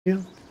Yeah.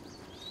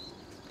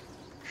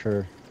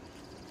 Sure.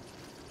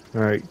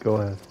 All right, go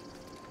ahead.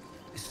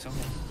 Is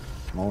someone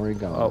I'm already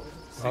going. Oh,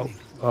 singing?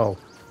 oh.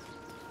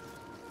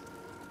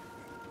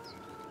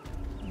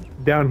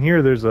 Down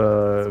here, there's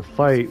a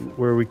fight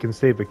where we can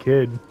save a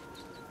kid.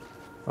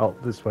 Oh,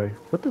 this way.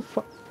 What the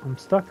fuck? I'm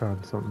stuck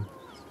on something.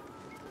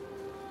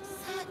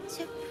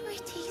 Such a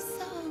pretty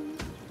song.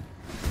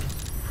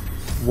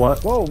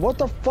 What? Whoa, what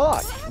the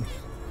fuck?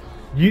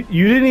 You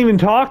didn't even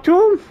talk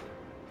to him?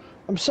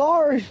 I'm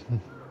sorry.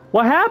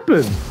 What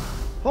happened?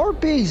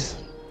 Harpies.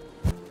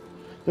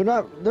 They're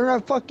not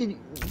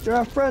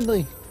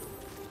friendly.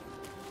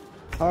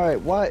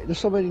 Alright, why? There's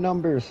so many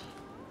numbers.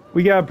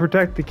 We gotta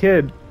protect the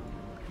kid.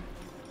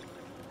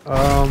 Get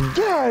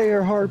out of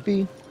here,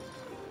 Harpy.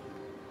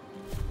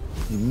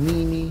 You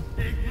meanie.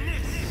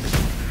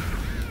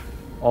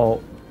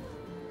 Oh,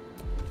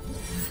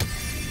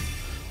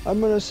 I'm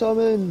gonna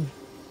summon.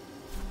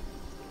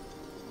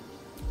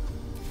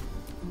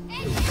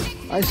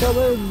 I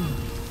summon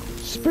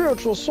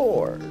spiritual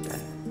sword.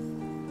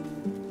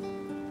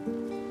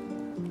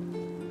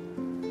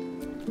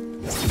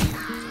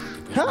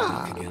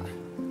 Ha!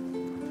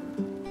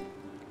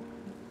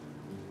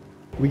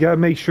 we gotta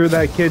make sure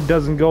that kid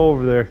doesn't go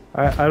over there.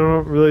 I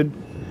don't really.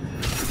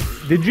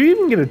 Did you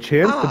even get a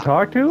chance to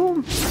talk to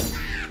him?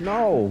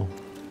 No.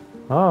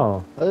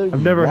 Oh, I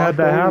I've never had walked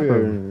that over here,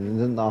 happen. and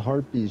then the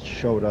harpies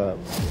showed up.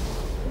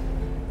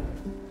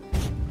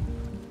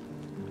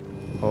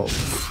 Oh,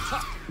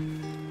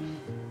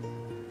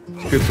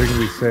 good thing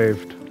we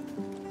saved.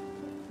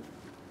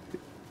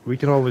 We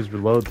can always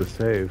reload the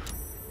save.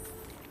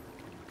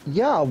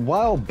 Yeah, a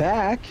while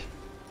back.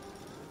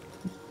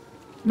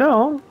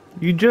 No,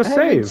 you just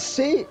I haven't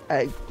saved.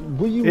 What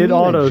do you It mean I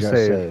auto just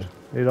saved.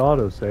 It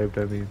auto saved.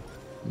 I mean,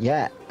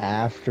 Yeah,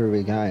 after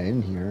we got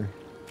in here.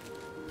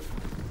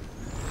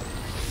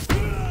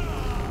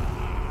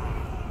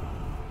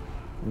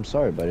 I'm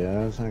sorry, buddy.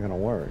 That's not gonna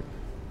work.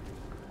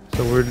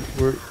 so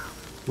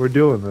we're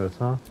doing this,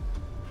 huh?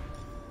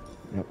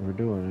 Yep, we're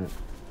doing it.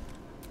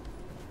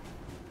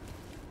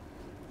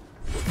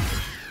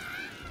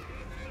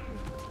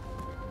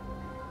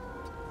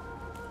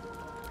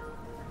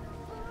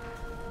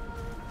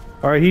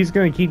 All right, he's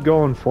gonna keep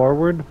going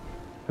forward,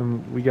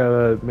 and we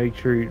gotta make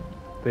sure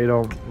they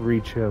don't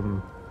reach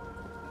him.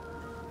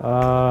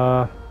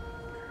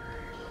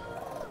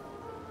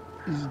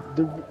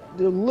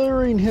 They're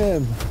luring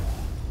him.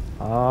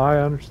 I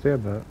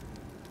understand that.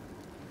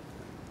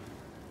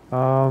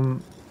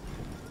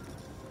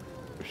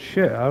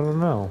 Shit, I don't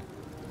know.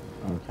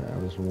 Okay, I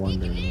was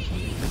wondering.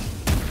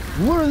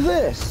 Lure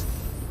this.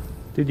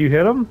 Did you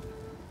hit him?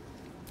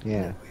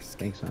 Yeah, I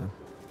think so.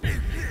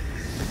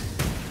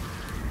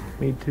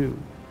 Me too.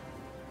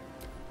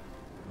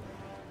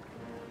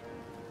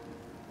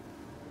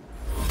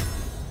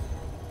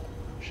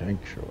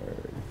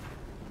 Sanctuary.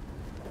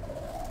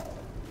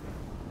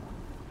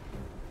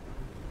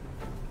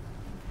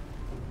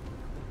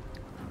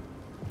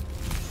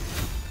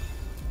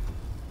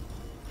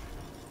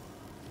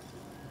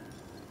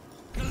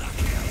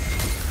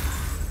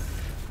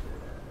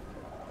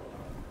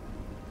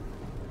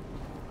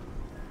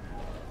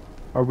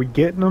 Are we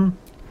getting him?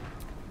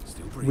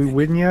 Still We breathing,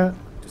 win yet?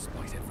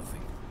 despite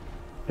everything.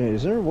 Hey,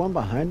 is there one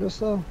behind us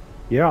though?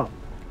 Yeah.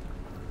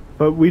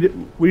 But we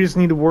just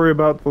need to worry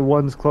about the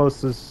ones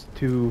closest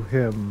to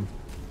him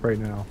right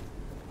now.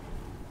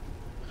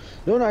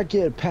 Do not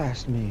get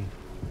past me.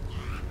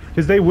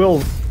 Because they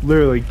will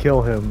literally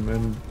kill him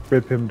and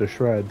rip him to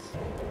shreds.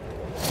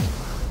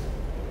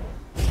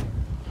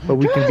 But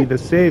we can be the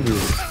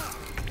saviors.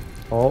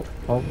 Oh.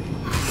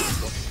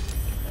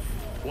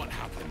 What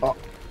happened? Oh,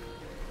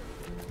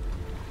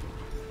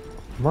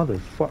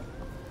 Motherfucker.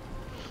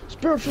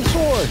 spiritual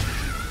sword.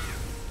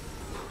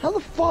 How the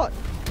fuck?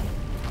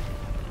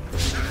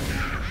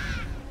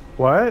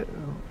 What?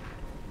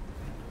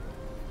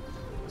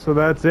 So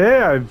that's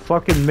it? I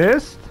fucking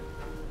missed?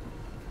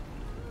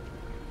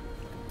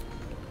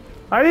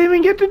 I didn't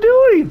even get to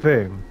do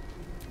anything.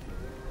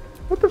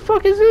 What the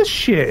fuck is this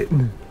shit?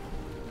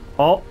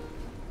 Oh.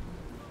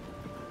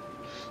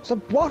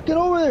 Stop walking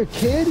over there,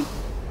 kid.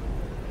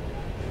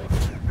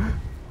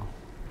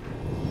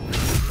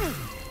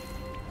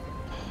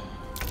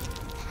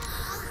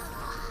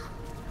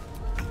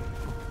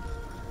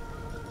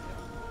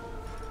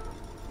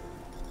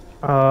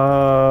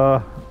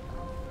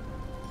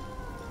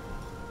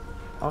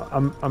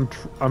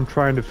 I'm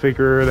trying to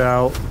figure it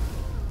out.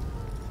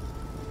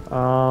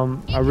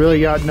 I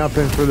really got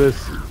nothing for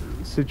this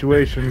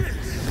situation.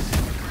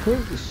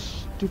 Where's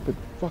this stupid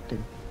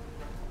fucking...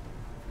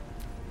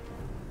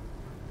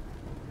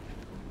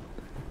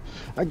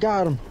 I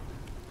got him.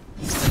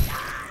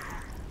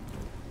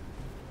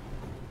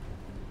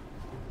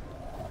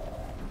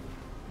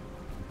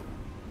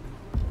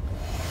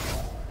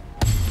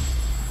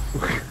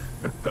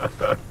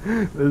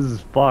 This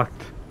is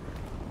fucked.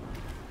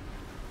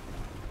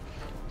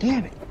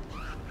 Damn it.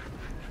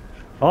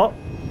 Oh.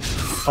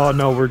 Oh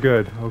no, we're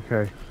good.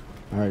 Okay.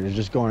 Alright, they're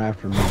just going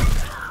after me.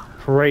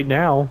 For right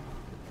now.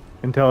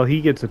 until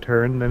he gets a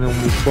turn, then he'll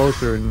move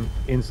closer and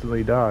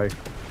instantly die.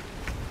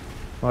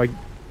 Well, I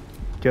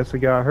guess I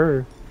got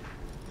her.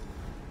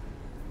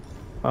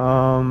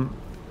 Alright.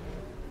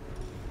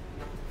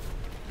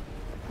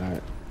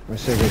 My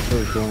second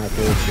first going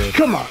after this shit.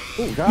 Come on!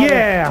 Ooh, got her.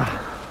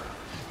 Yeah!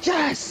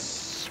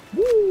 Yes!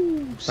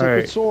 Woo! Secret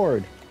Alright.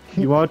 sword.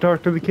 You want to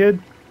talk to the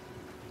kid?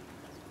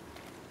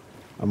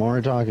 I'm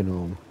already talking to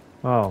him.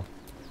 Oh.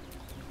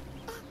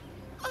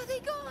 Are they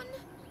gone?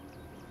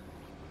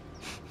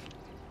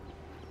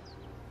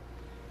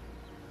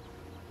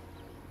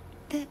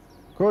 The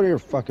Go to your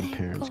fucking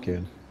parents,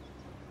 kid.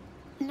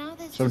 now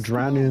there's Stop just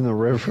drowning more. in the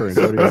river and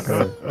go to your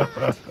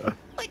parents.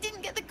 I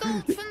didn't get the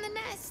gold from the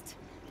nest.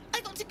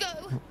 I got to go.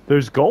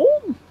 There's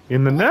gold?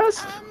 In the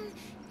nest?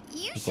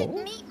 You should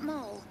Gold? meet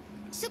Mole.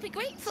 She'll be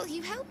grateful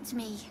you helped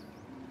me.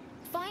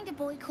 Find a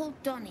boy called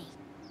Donny.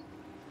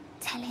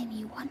 Tell him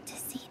you want to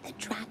see the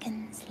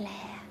dragon's lair.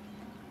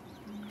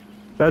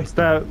 That's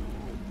that.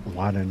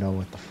 Want to know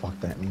what the fuck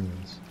that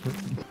means?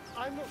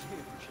 I'm not here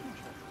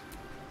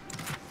for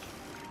chit-chat.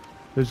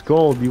 There's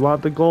gold. You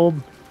want the gold?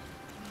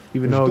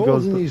 Even There's though it gold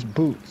goes. in these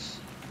boots.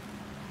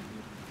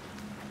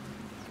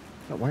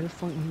 Why the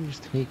fuck didn't you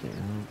just take it?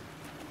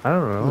 I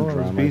don't know. I'm I was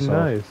drown being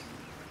myself.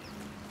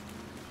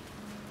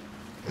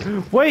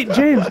 nice. Wait,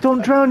 James!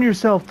 Don't drown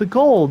yourself. The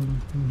gold.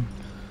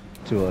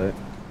 Too late.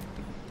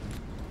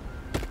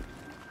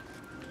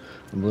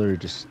 I'm literally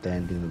just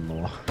standing in the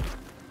wall.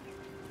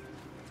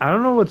 I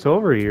don't know what's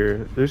over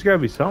here. There's gotta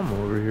be something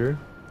over here.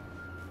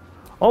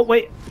 Oh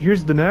wait,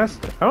 here's the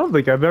nest. I don't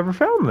think I've ever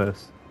found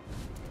this.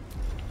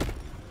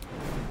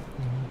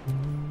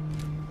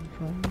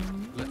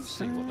 Let's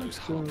see what those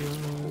harpies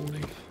were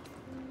holding.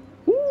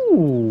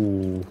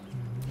 Ooh.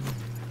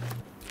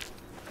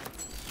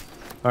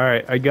 All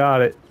right, I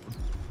got it,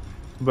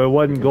 but it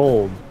wasn't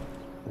gold.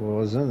 What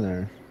was in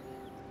there?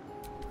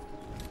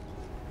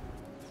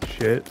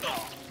 Shit.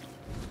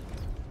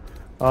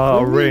 What A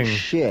do you mean ring.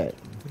 Shit.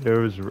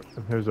 There's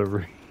a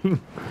ring.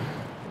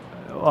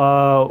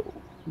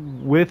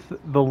 With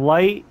the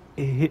light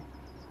hit.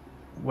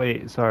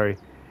 Wait, sorry.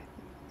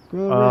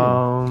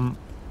 What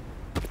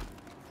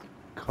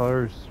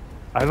Colors.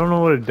 I don't know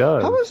what it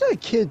does. How was that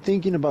kid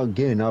thinking about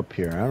getting up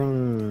here? I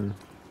don't know.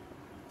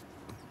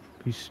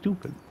 He's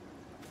stupid.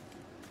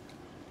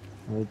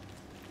 How would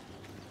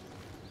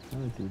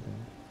do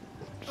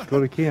that? Just go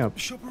to camp.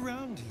 Shop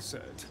around, he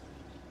said.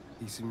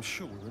 He seems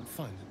sure we won't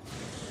find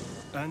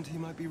anything. And he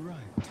might be right.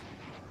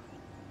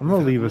 I'm gonna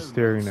We've leave had us no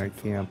staring luck at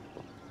so camp.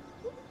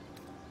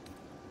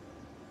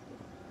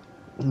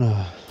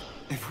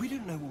 If we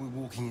don't know what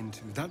we're walking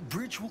into, that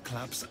bridge will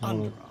collapse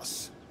under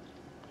us.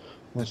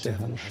 Let's see how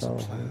to devil has a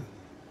Shadowheart. plan.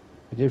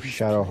 I gave He's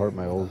Shadowheart playing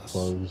my with old us.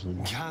 clothes,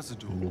 and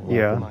Cazador,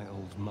 Yeah. my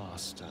old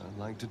master,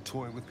 liked to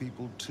toy with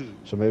people too.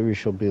 so maybe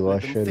she'll be Let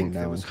less them shitty think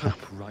there now. was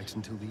hope right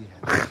until the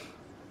end.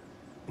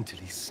 Until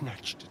he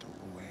snatched it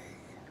all away.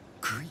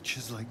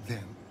 Creatures like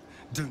them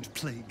don't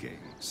play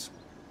games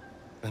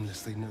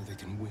unless they know they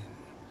can win.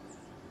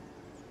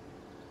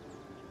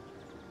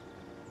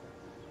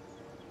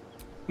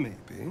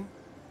 Maybe.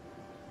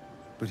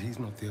 But he's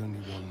not the only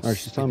one. Oh,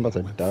 she's talking about the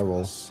spinning a web for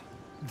devil. us.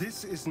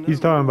 This is no He's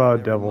talking about a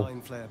ordinary devil.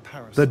 mind flayer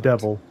parasite. The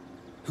devil.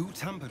 Who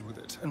tampered with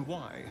it and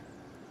why?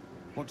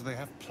 What do they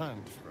have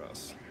planned for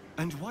us?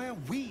 And why are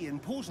we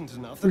important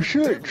enough that We a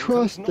shouldn't devil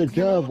trust comes the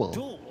knocking on our devil.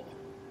 door?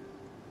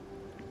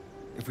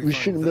 If We find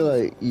shouldn't be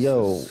those like,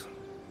 yo, answers,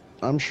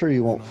 I'm sure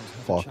you won't might have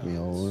a fuck me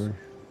chance. over.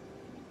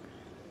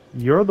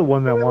 You're the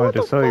one that Wait, wanted what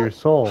to the sell your fuck?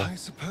 soul. I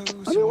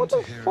suppose I you mean, what want the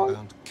to hear fuck? about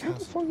What the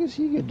Kaz- fuck is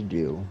he gonna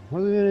do? What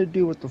are they gonna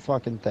do with the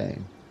fucking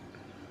thing?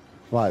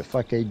 Why,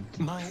 fucking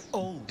My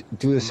old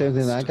do the same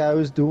thing that master. guy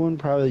was doing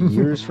probably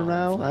years from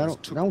now? Mind I flayers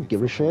don't took me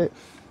give a from him shit.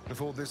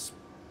 Before this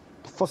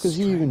The fuck is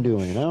he even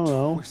doing? I don't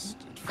know. twisted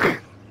fate.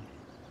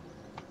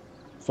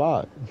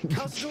 Fuck.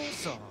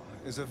 Khazor-Sar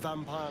is a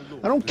vampire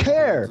lord I don't in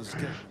care. Baldur's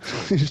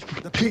Gate. Just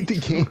beat the patron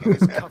of game.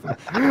 his coven.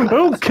 I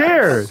don't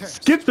care.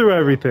 Skip through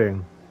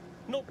everything.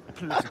 Not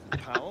political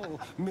power, or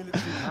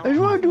military power. I just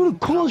wanna do the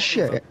power cool over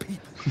shit.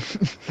 people.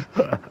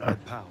 The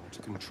power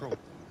to control them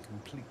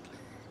completely.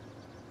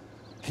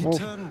 He Well,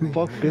 turned me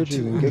fuck into bitches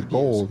and get 200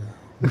 gold.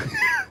 years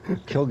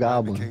Kill ago.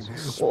 I became goblins.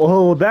 his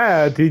Oh,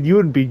 that dude, you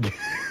wouldn't be. and he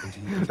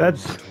became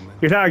That's. my tormentor.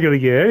 You're not gonna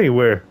get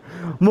anywhere.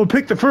 I'm gonna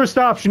pick the first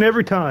option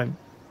every time.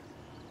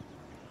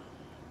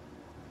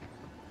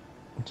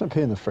 It's not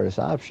picking the first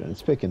option.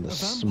 It's picking the A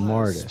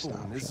vampire smartest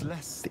spawn is option.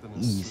 less The than a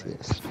slave.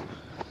 easiest.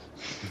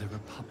 They're a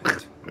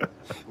puppet.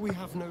 We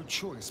have no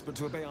choice but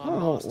to obey our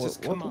Oh, master's what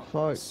the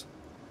commands. fuck?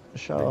 They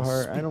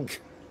Shadowheart, I don't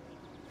speak,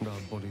 and our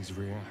bodies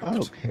react. I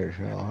don't care,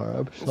 Shadowheart.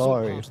 I'm It's all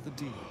sorry. part of the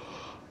deal.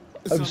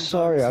 I'm Sometimes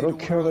sorry, I they don't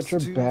care order about your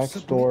us to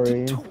submit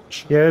backstory. to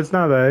torture. Yeah, it's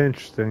not that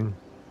interesting.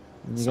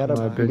 You got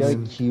a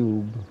opinion.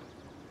 cube.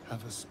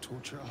 Have us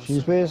torture She's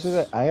ourselves.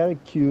 basically, I got a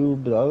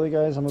cube. The other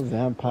guys, I'm a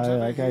vampire.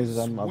 Whatever That guy's,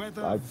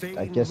 his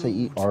I guess I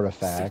eat weather-vane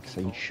artifacts.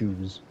 I mood eat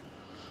shoes.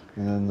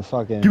 And then the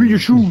fucking. Give me your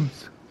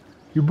shoes,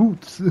 your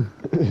boots.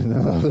 And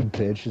the other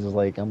bitch is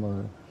like, I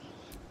don't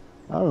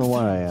know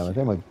what I am. I think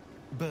I'm a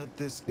But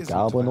this isn't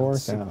goblin about orc. I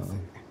sympathy. don't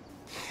know.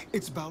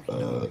 It's about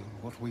knowing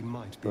what we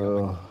might be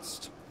up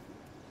against.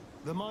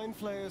 The mind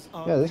flayers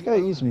are Yeah, this the guy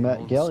eats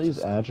only Gale eats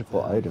monsters out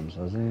magical there, items,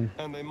 doesn't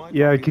and they might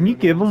Yeah, not be can the you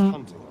only give ones him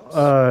hunting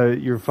us.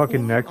 your fucking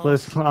All I'm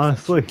necklace, asking is that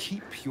honestly? you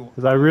keep your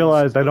Because I eyes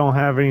realized I don't open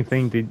have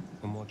anything to...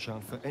 and watch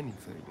out for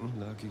anything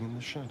lurking in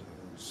the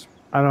shadows.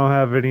 I don't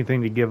have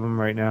anything to give him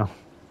right now.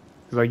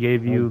 Because I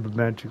gave you the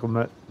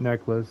magical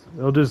necklace.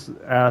 He'll just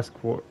ask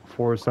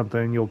for something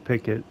and you'll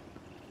pick it.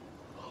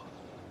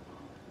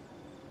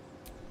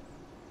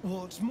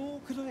 What more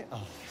could I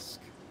ask?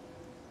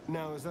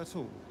 Now, is that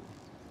all?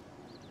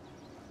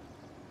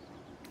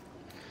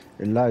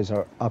 he? Here lies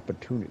our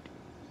opportunity.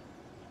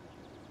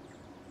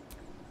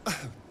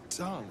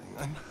 Darling,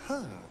 I'm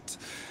hurt.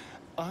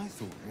 I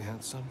thought we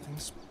had something.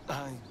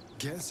 I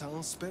guess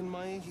I'll spend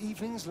my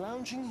evenings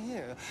lounging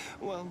here.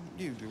 Well,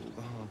 you do all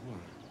the hard work.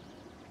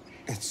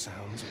 It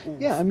sounds awful.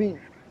 Yeah, I mean,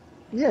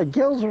 yeah,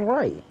 Gale's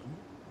right.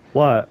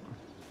 What?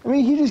 I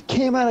mean, he just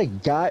came out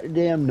of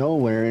goddamn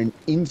nowhere and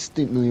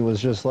instantly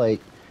was just like,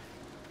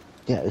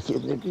 yeah,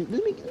 let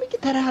me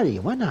get that out of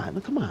you. Why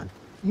not? Come on.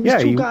 He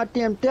was too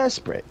goddamn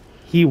desperate.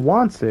 He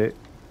wants it.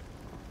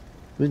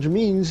 Which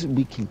means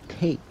we can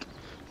take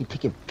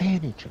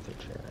advantage of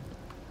each other.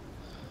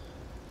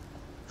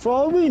 For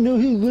all we knew,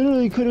 he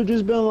literally could have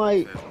just been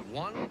like,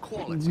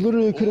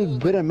 literally could have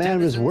been a man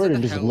of his word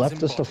and just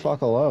left us the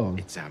fuck alone.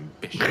 It's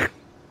ambition.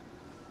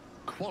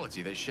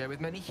 Quality they share with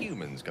many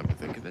humans, come to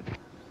think of it.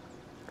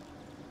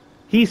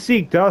 He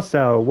seeked us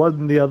out. It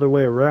wasn't the other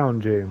way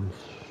around, James.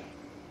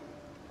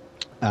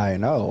 I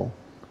know.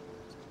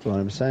 That's what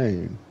I'm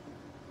saying.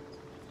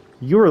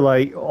 You were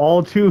like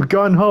all too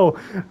gun-ho.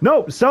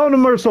 Nope, sound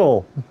him our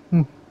soul.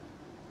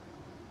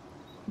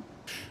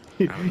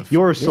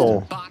 Your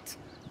soul. But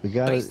We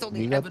got it. based on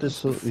the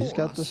evidence before He's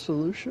got the us,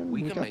 solution.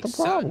 we We can got make the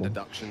certain problem.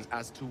 deductions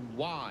as to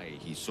why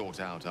he sought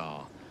out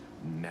our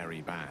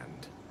merry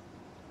band.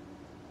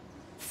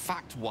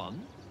 Fact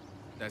 1,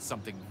 there's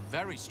something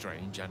very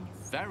strange and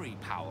very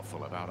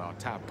powerful about our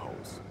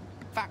tadpoles.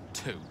 Fact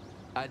 2,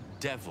 a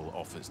devil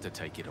offers to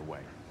take it away.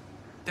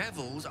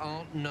 Devils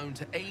aren't known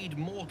to aid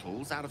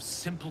mortals out of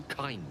simple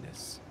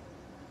kindness.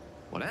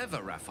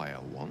 Whatever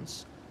Raphael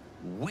wants,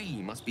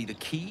 we must be the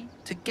key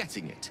to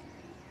getting it,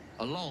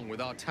 along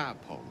with our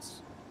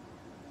tadpoles.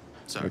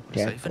 So,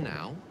 say for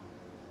now,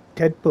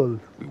 Tadpole.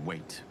 we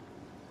wait.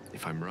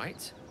 If I'm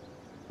right,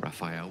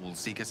 Raphael will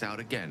seek us out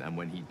again, and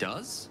when he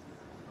does,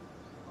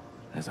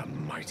 there's a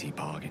mighty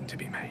bargain to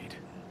be made.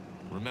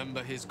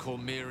 Remember his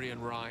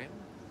Cormyrean rhyme?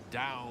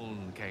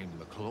 Down came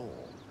the claw.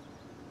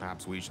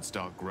 Perhaps we should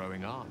start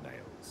growing our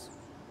nails.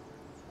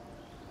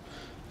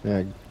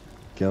 Yeah,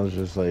 Gale's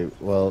just like,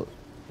 well,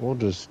 we'll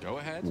just Go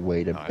ahead.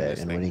 wait a I'm bit, and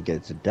listening. when he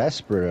gets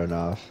desperate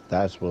enough,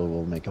 that's when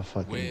we'll make a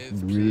fucking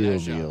With real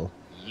pleasure. deal.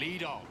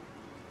 Lead on.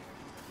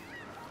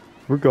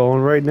 We're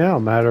going right now,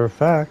 matter of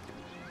fact.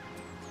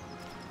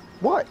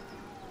 What?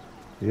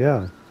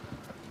 Yeah.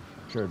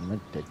 Sure, admit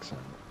Dixon.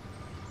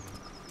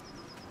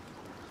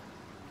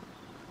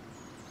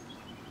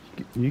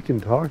 You can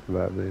talk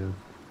about it, man.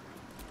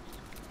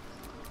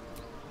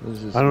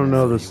 This is I don't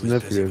know the nice.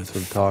 significance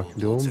of talking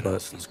to him,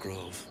 but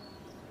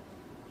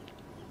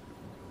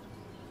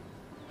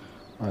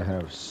I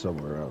have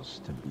somewhere else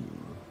to be.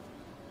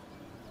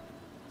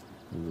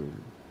 We were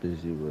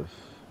busy with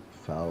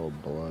foul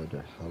blood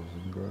at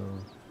Housing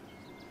Grove.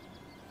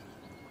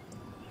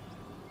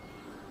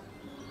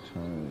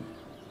 Trying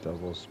to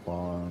double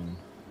spawn.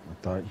 I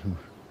thought you were...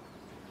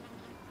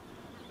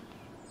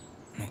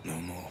 Not no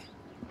more.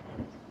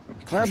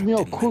 Grab me your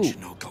Didn't crew.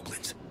 mention no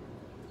goblins.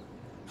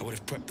 I would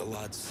have prepped the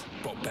lads,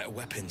 brought better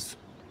weapons.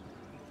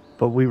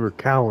 but we were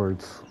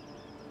cowards.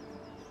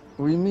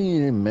 What do you mean you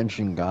didn't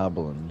mention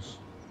goblins?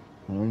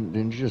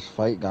 Didn't you just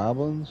fight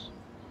goblins?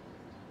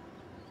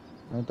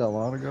 Not that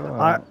long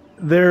ago?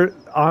 They're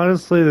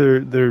honestly,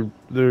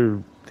 they're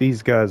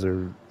these guys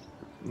are,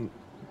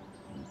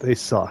 they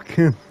suck.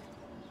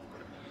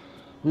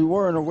 We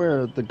weren't aware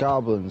of the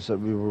goblins that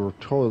we were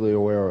totally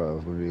aware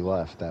of when we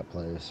left that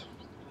place.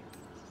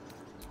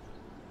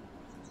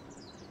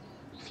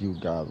 Few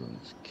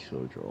goblins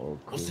killed your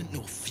old crew. Wasn't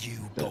no few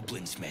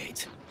goblins,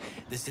 mate.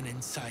 There's an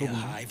entire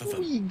hive of them.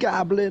 Wee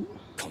goblin.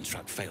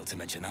 Contract failed to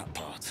mention that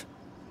part.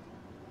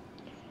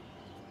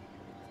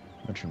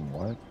 Mention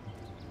what?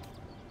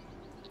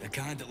 The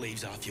kind that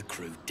leaves half your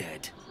crew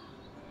dead.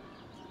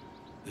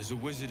 There's a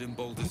wizard in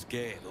Bulders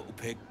Gate that'll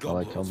pay I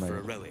like gobbles how for my-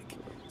 a relic,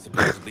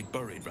 supposedly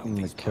buried round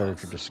the these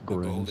character parts. just But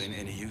gold grins. ain't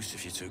any use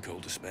if you're too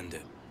cold to spend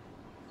it.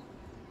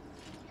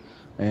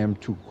 I am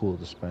too cool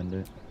to spend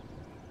it.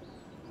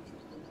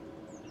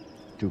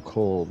 Too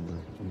cold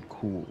and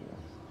cool.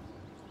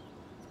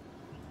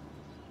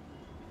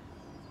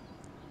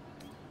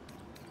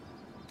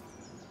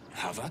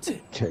 Have at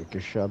it. Take a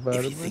shove out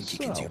If you of think you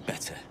can do myself.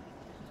 better.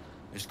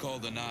 It's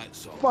called the Night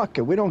Song. Fuck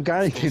it, we don't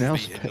got It's anything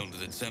else. supposed to be hidden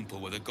under the temple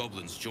where the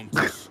goblins jumped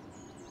us.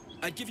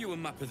 I'd give you a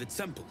map of the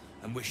temple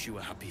and wish you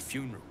a happy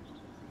funeral.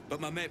 But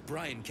my mate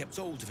Brian kept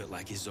hold of it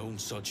like his own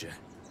sodger.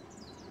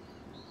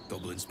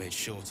 Goblins made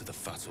short of the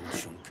fat old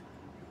chunk.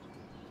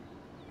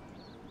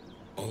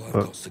 All I've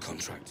got's the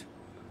contract.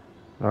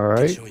 All I'll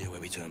right. show you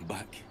where we turn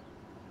back,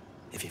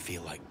 if you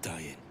feel like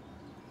dying.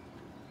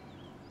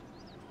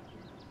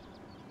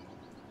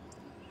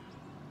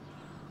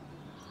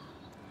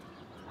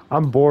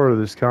 I'm bored of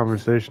this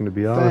conversation, to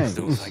be honest.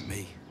 Don't thank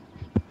me.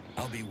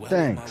 I'll be well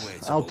on my Thanks. way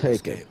to I'll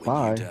Bulders take it. Gate when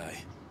Bye. you die.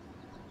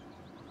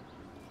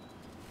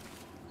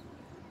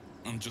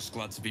 I'm just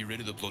glad to be rid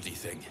of the bloody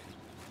thing.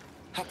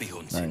 Happy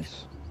hunting.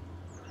 Nice.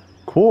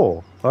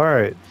 Cool. All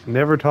right.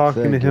 Never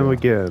talking to Thank him you.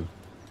 again.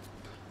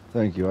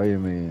 Thank you. I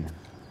am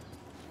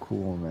a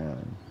cool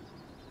man.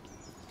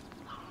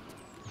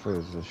 What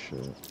is this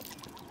shit?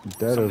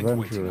 Dead Something's waiting up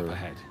adventurer.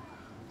 ahead.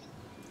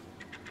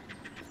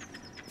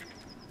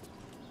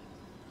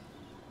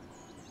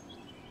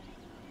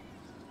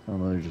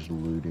 I'm really just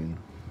looting.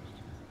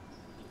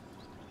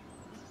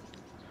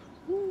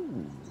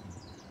 Ooh.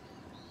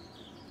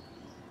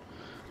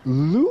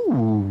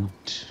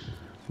 Loot.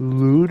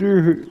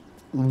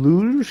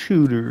 Looter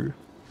shooter.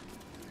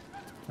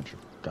 Bunch of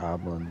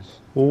goblins.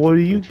 Well, what are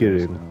you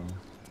Pictures getting?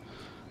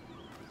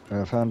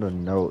 now. I found a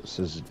note that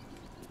says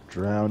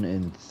drown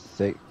in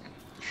thick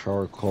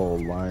charcoal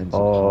lines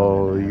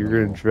Oh, upon an you're gonna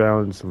animal.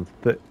 drown in some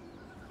thick.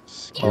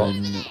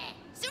 Skin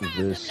Surround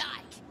this them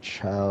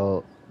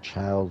like.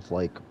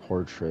 childlike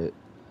portrait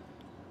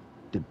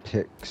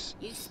depicts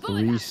You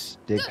spotted 3 us.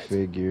 stick Good.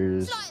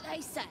 figures, It's like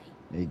they say.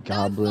 a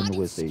goblin No fun in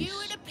with a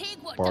skewing a pig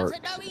what spark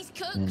doesn't know he's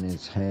cooked. in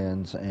his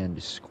hands and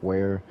a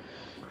square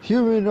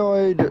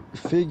humanoid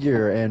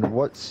figure and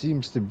what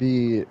seems to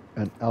be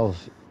an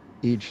elf,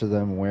 each of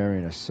them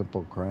wearing a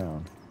simple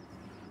crown.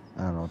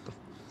 I don't know what the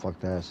fuck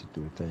that has to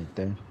do with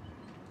anything.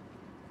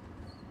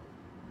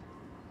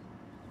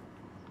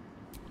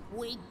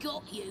 We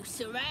got you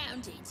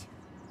surrounded.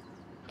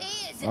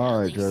 Here's All how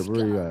right, this Jed,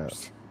 where you at?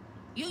 goes.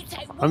 You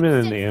take I'm one in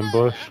an step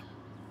ambush. further,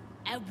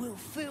 and we'll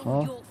fill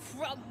Huh? your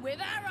front with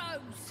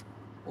arrows.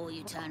 Or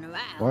you turn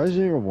around. Why is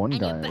there one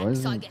and guy? your Why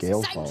isn't backside gets Gale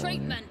the same following you?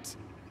 treatment.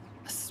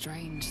 A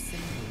strange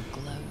symbol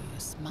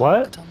glows What?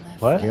 marked on their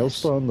What? Gale's flesh,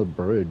 still on the and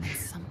bridge.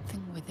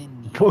 something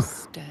within you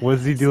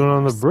What's he stirs doing in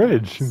on the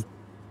bridge? response.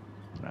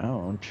 I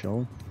don't know,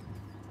 chill.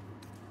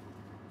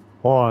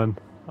 Hold on.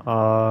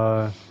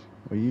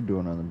 What are you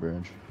doing on the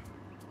bridge?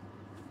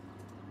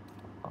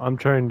 I'm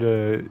trying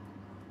to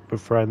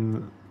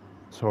befriend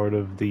sort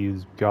of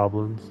these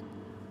goblins.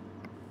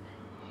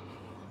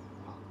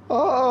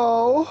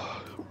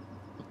 Oh,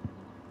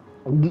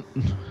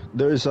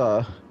 there's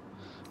a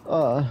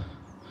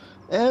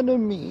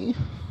enemy.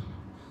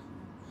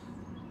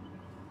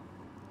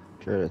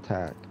 Jared,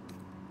 attack.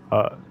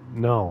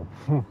 No.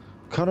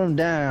 Cut him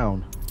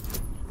down.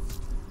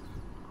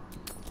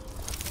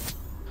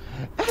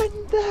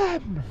 And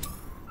them.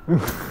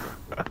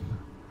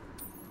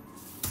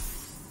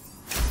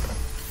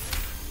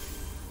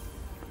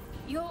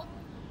 You're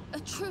a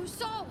true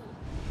soul.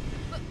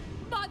 But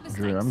my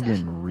mistake, Jared, I'm sir.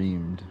 getting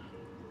reamed.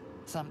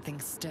 Something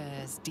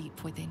stirs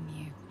deep within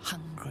you,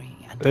 hungry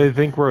and They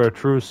think we're a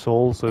true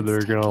soul, so It's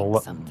they're gonna taking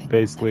something we'll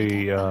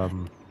basically never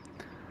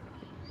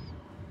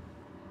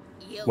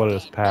get You'll let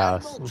us get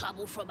pass. No more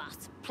trouble from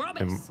us.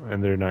 Promise.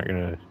 and they're not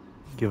gonna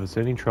give us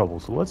any trouble.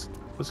 So let's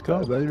go.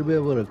 Am I gonna be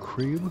able to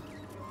cream?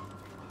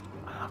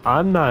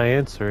 I'm not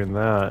answering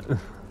that.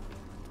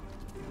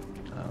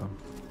 Oh,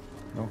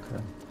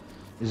 okay.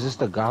 Is this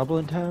the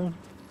Goblin Town?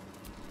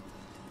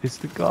 It's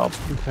the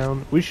Goblin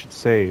Town. We should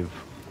save.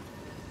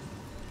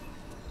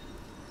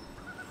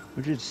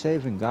 We should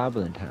save in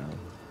Goblin Town.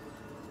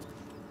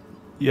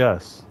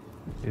 Yes.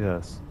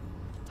 Yes.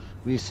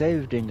 We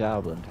saved in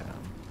Goblin Town.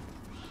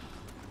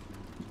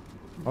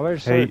 Why are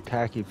so Hey.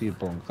 attacky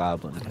people in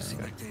Goblin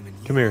Town?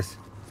 Come here.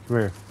 Come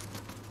here.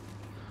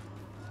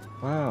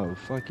 Wow,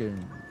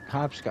 fucking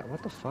hopscotch.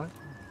 What the fuck?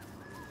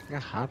 You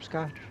got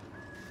hopscotch?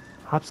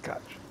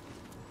 Hopscotch.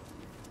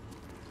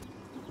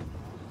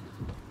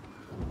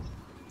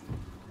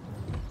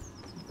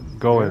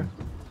 Go in.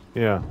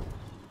 Yeah.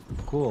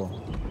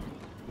 Cool.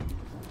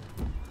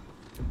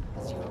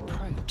 as you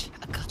approach,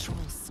 a guttural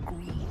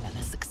scream and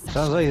a succession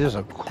Sounds like there's a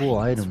of cool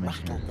bangs item in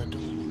rattle here. the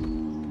door.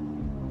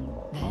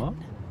 Then, Huh?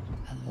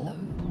 a low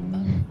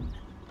moan.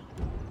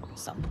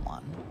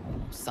 Someone or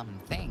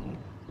something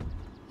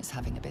is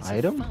having a bit of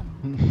Item?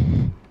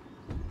 fun.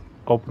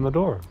 Open the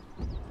door.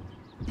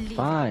 Leave it.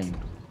 Fine.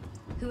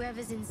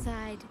 Whoever's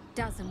inside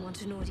doesn't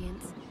want an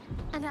audience,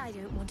 and I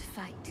don't want to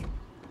fight.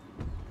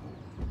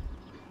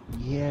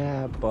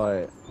 Yeah,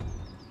 but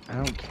I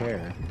don't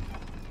care.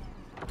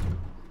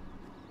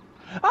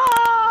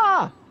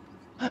 Ah!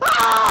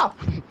 Ah!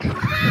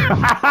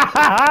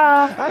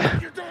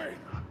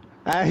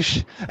 I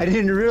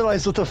didn't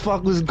realize what the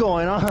fuck was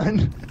going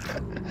on.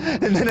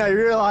 And then I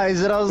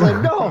realized that I was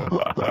like, no!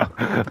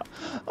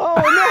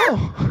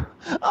 Oh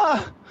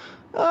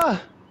no!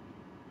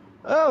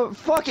 Oh,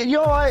 fuck it,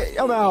 yo,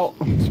 I'm out.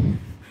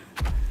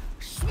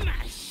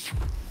 Smash!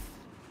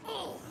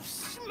 Oh,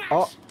 smash!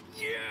 Oh.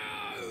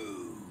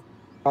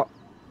 You!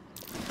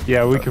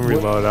 Yeah, we can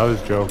reload. I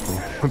was joking.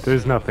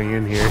 There's nothing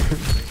in here.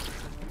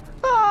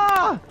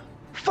 Ah!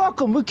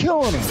 Fuck him, we're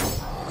killing him.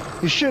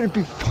 You shouldn't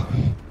be.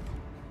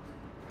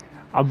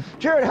 I'm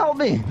Jared, help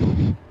me!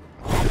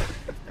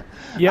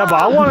 Yeah,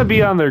 but I want to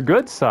be on their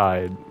good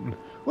side.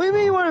 What do you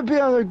mean you want to be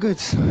on their good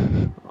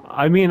side?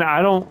 I mean,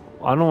 I don't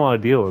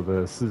want to deal with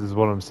this. This is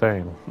what I'm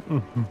saying.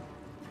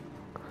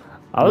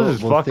 I was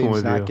just fucking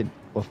with you.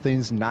 Will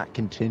things not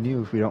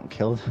continue if we don't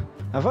kill them?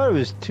 I thought it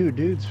was 2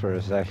 dudes for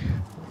a second.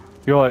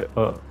 You're like,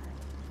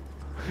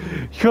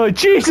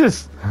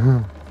 Jesus!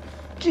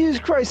 Jesus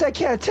Christ, I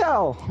can't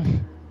tell!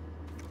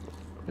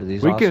 Are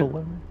these We also can-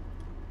 women?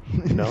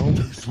 No.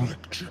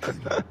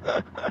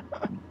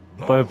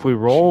 But if we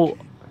roll,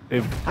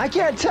 if I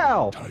can't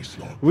tell!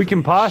 we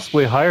can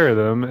possibly hire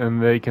them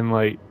and they can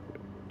like,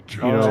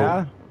 you know,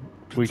 yeah?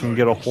 we can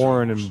get a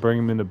horn and bring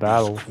them into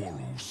battle if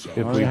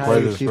Why we hire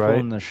play these this people right.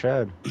 in the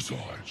shed?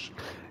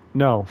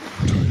 No.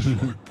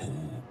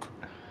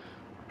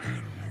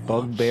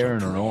 Bugbear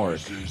and an orc.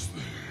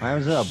 Why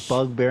was there a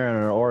bugbear and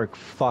an orc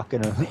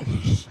fucking a...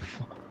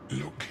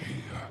 Look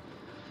here.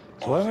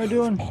 So what am I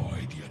doing?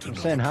 I'm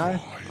saying hi?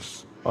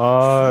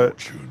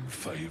 Fortune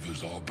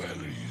favors our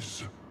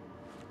bellies.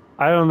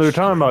 I don't know, they're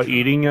talking about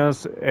eating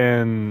us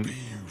and Be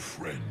you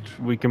friend.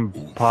 we can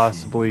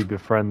possibly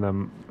befriend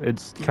them.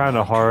 It's kind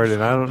of hard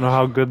and I don't know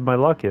how good my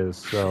luck is,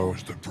 so...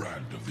 Shows the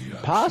brand of the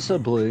absolute.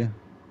 Possibly.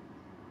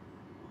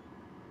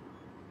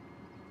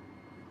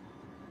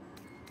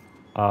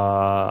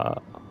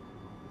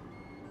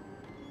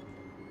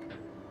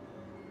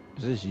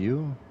 Is this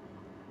you?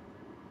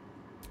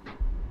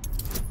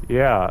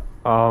 Yeah,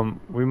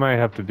 we might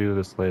have to do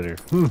this later.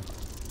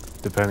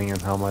 Depending on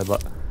how my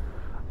luck...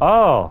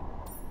 Oh!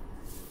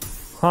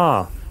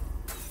 Huh.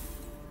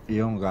 You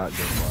don't got good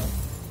luck.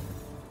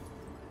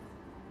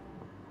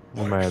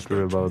 We might have to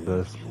reload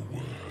this. Your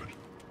word.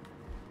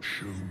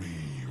 Show me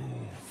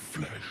your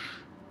flesh.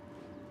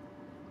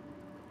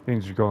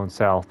 Things are going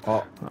south.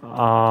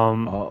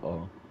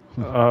 Oh.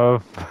 Uh,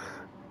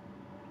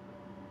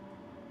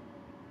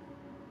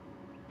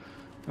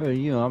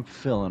 Hey, I'm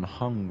feeling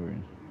hungry.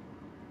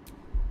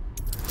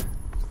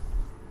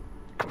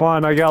 Come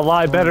on, I gotta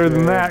lie better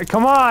than that.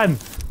 Come on!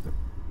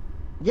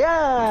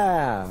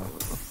 Yeah!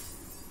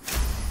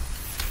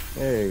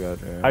 There you go,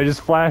 Jared. I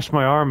just flashed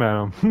my arm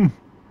at him.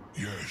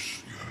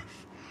 Yes.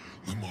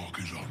 The mark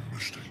is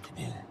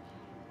unmistakable.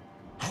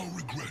 How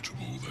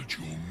regrettable that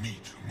your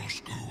meat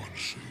must go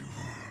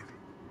unsavored.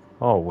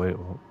 Oh, wait.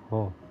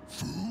 Oh.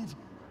 Food?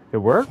 It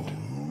worked?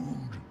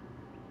 Food.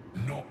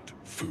 Not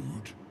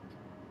food.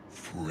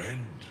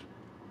 Friend.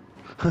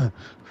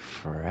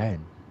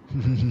 Friend.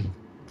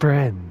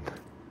 Friend.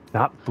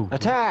 Not food.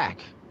 Attack!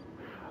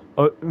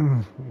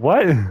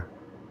 What?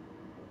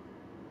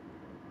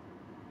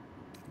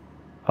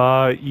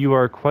 You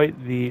are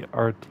quite the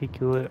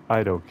articulate.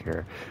 I don't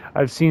care.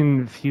 I've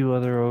seen a few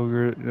other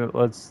ogre.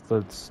 Let's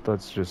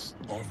just.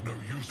 I've no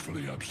use for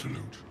the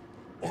absolute,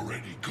 or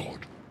any god.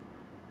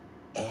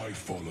 I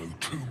follow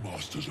 2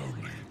 masters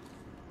only: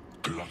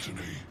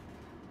 gluttony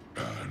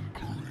and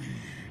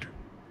greed.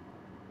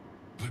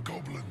 The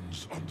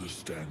goblins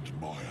understand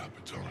my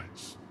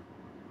appetites.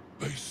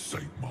 They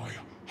sate my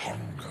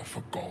hunger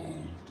for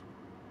gold,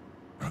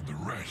 and the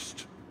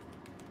rest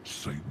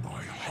sate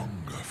my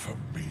hunger for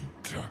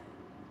meat.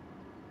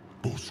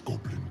 Boss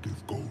goblin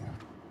give gold.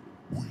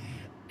 We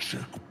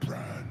check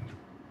brand.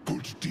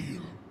 Good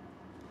deal.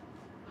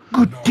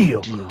 Good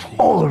deal.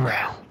 All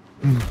around.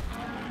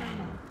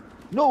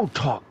 No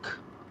talk,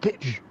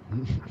 bitch.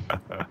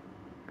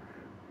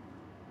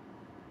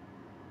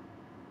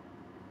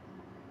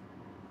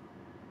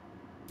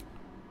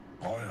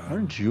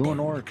 Aren't you an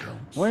orc?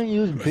 Why aren't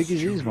you as big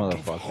as these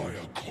motherfuckers?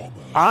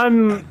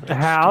 I'm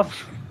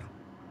half.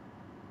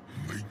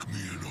 Make me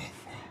an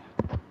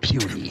offer.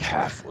 Puny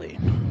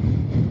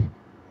halfling.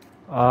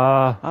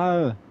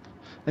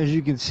 As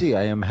you can see,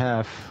 I am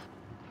half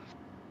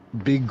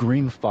big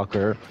green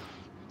fucker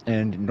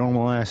and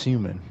normal ass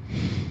human.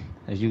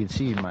 As you can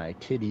see, my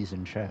titties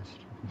and chest.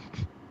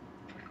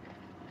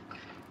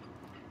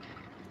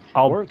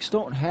 Orcs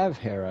don't have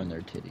hair on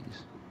their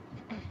titties.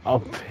 I'll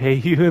pay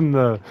you in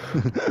the.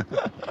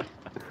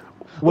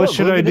 What Look,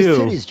 should look I at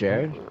do? His titties,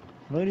 Jared.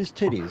 Look at his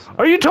titties.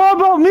 Are you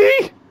talking about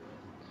me?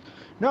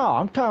 No,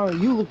 I'm talking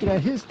about you looking at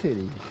his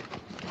titties.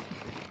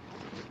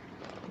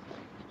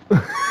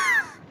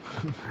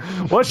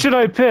 What should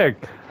I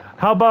pick?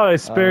 How about I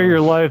spare your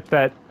life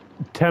that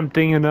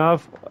tempting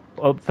enough?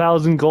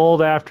 1,000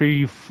 gold after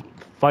you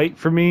fight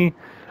for me.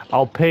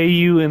 I'll pay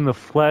you in the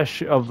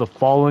flesh of the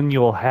fallen.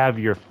 You'll have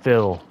your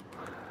fill.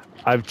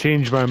 I've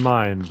changed my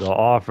mind. The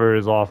offer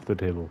is off the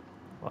table.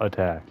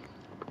 Attack.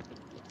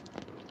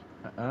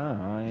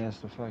 I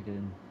asked the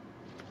fucking...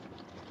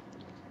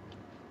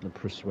 The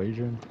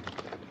persuasion?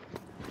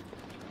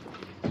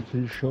 Did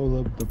you show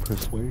them the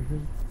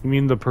persuasion? You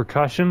mean the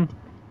percussion?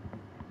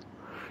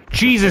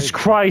 Jesus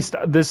Christ!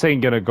 This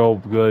ain't gonna go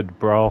good,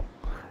 bro.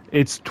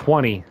 It's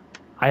 20.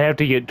 I have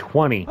to get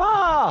 20.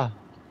 Ah!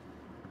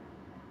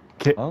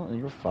 Can, Oh,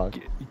 you're fucked.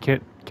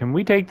 can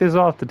we take this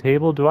off the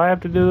table? Do I have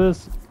to do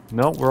this?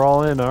 Nope, we're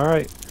all in. All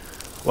right.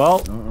 Well,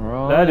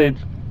 that did.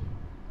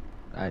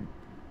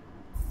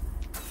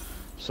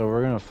 So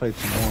we're gonna fight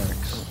some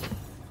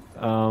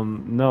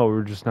orcs. No,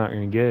 we're just not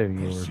gonna get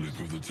anywhere. Slip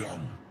of the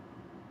tongue.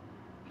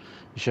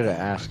 You should have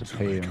I'll asked make to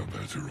pay make him. a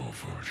better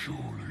offer, surely.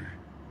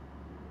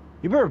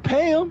 You better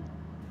pay him.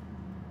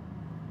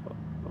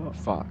 Oh,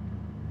 fuck.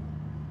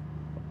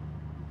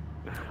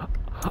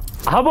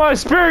 How about I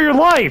spare your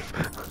life?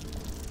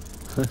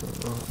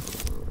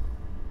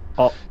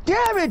 Oh,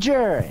 Damn it,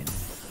 Jaren!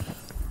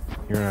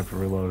 you're gonna have to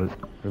reload it.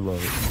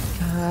 Reload it.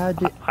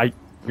 God.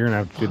 You're gonna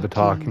have to do the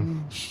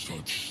talking.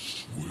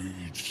 Such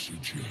sweet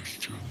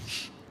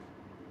suggestions.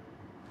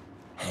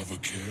 Have a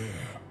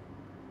care.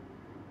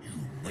 You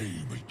may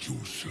make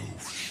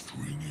yourself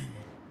stringy.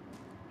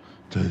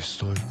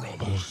 Tastes like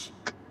Brothers,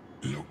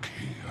 look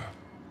here.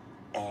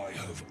 I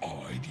have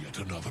eyed yet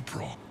another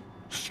prop.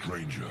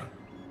 Stranger,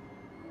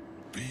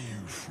 be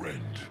you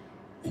friend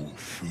or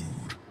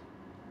food.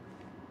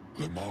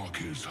 The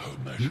mark is her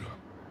measure.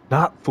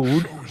 Not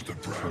food. So is the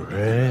brand of the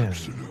Friend.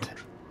 absolute.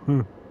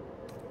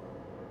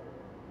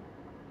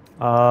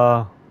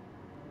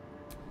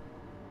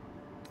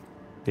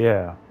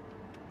 Yeah.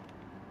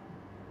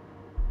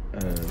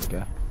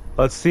 Okay.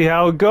 Let's see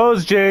how it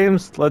goes,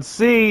 James. Let's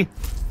see.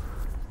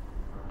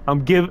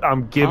 I'm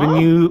giving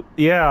you.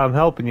 Yeah, I'm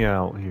helping you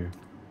out here.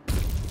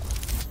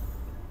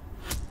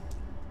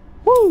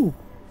 Woo!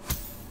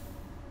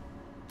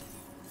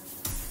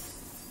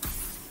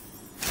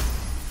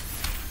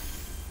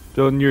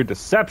 Doing your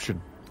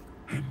deception.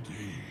 Indeed.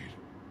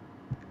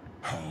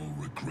 How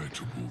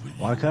regrettable that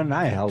Why your couldn't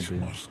I help works you?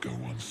 must go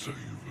unsavored.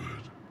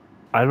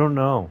 I don't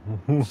know.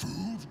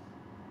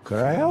 Could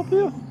I help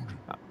you?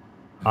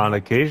 On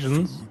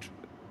occasions. Food.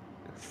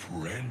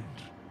 Friend.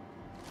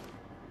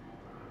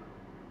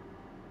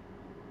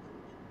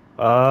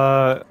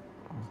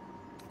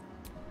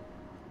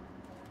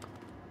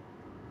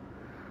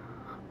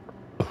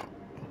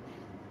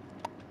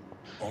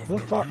 I've The no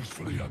fuck? use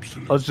for the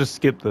absolute. Let's just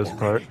skip this or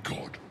part. any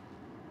god.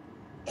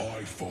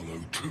 I follow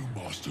two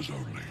masters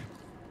only.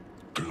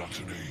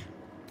 Gluttony.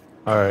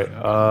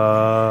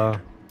 Alright,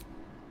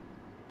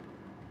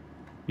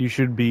 you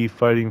should be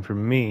fighting for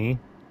me.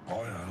 I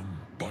am,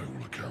 by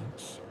all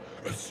accounts,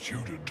 a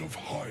student of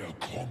higher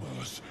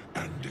commerce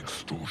and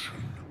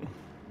extortion.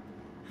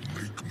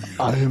 Make me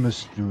I am a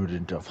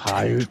student of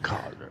higher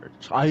college.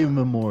 I am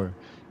a more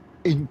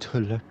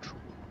intellectual.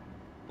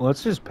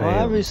 Let's just pay Well,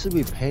 him. obviously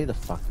we pay the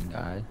fucking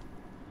guy.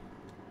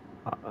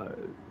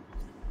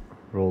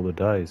 Roll the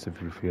dice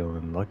if you're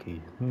feeling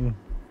lucky.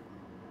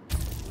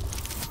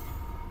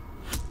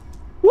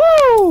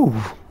 Woo!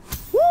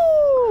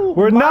 Woo!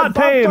 We're not I'm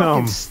paying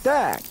fucking him.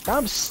 stacked.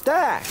 I'm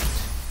stacked.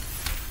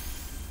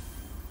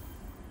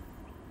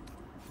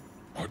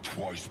 I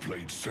twice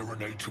played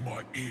serenade to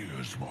my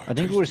ears, my I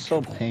think we're tasty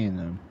still people. paying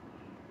them.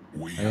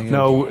 We think have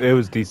No, died. it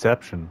was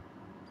deception.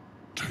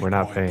 Take we're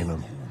not my paying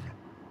them.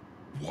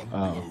 bullhorn. One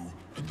Oh. blow,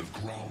 and the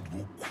ground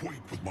will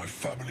quake with my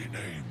family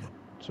name.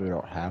 So we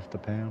don't have to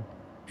pay him?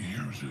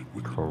 Use it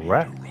when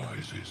Correct. the need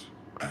arises,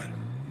 and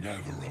never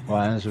a What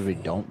moment happens if we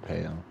before. don't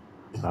pay him?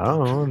 I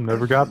don't know,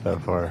 never got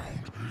that far.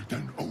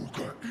 Then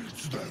Ogre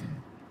eats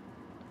them.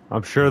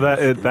 I'm sure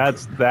that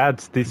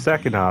that's the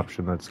second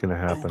option that's gonna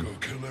happen. Ogre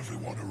kill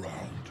everyone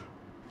around.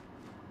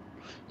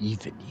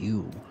 Even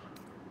you.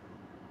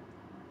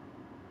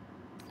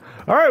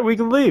 Alright, we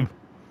can leave.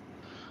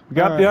 We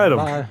got the Alright, item.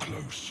 bye.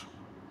 Close.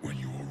 When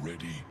you are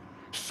ready,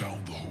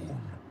 sound the horn.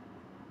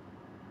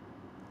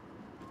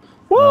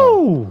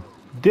 Woo!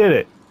 Did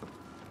it.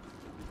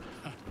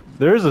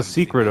 There's a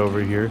secret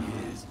over here.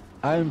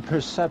 I'm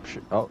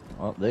perception. Oh,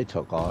 well, they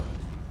took off.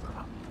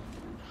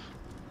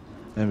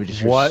 And we just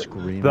hear What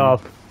screaming. the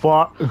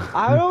fuck?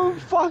 I don't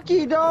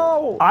fucking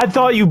know. I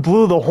thought you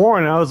blew the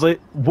horn. I was like,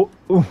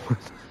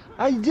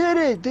 I did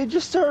it. They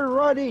just started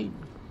running.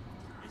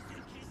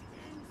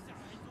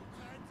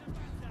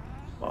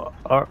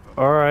 all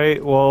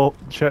right. Well,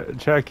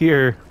 check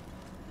here.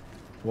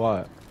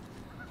 What?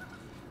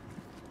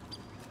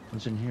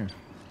 What's in here?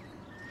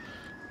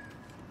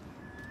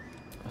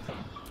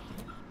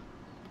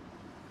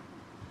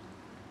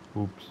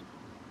 Oops.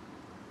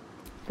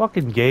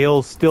 Fucking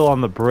Gale's still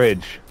on the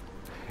bridge.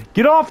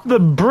 Get off the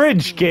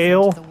bridge,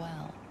 Gale. The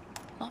well.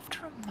 After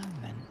a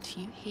moment,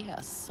 you hear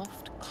a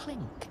soft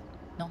clink,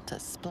 not a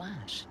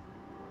splash.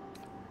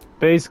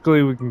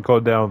 Basically, we can go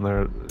down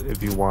there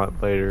if you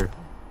want later.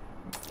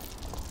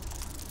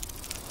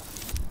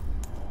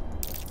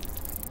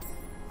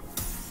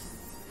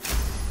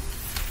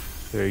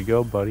 There you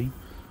go, buddy.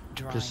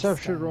 Dry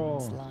Perception stones roll.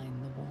 line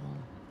the wall.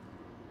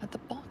 At the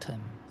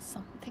bottom,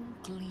 something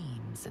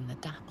gleams in the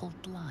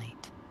dappled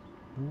light.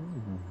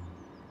 Ooh.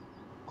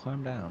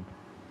 Climb down.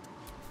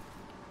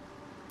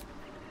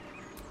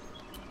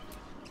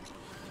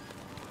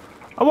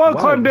 I want to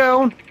Wow. climb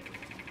down.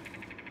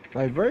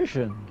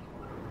 Vibration.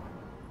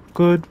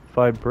 Good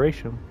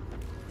vibration.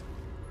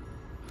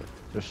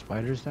 There's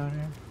spiders down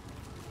here?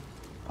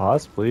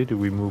 Possibly. Do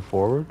we move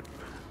forward?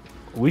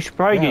 We should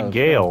probably Yeah, get let's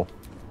Gale.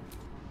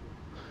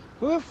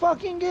 Who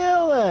fucking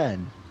Gale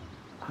then?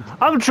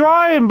 I'm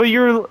trying, but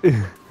you're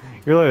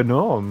like,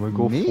 no, I'm gonna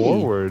go Me?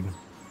 forward.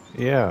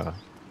 Yeah.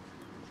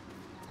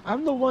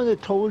 I'm the one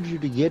that told you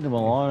to get him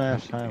a long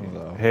ass time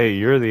ago. Hey,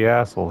 you're the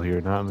asshole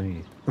here, not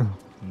me.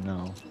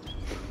 No.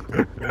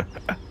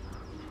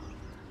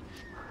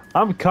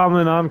 I'm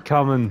coming, I'm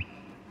coming.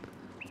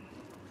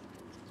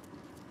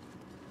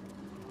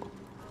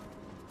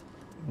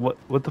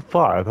 What the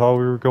fuck? I thought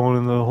we were going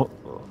in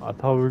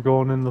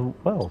the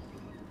well.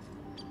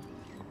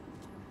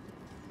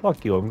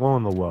 Fuck you, I'm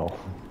going in the well.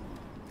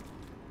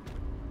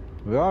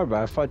 We are,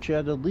 but I thought you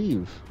had to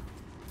leave.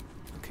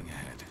 Looking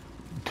ahead.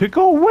 To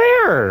go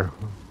where?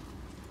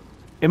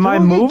 Am I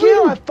moving?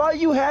 I thought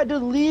you had to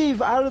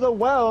leave out of the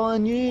well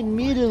and you needed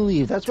me to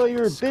leave. That's why you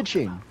were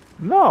bitching.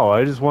 No,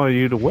 I just wanted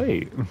you to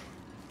wait.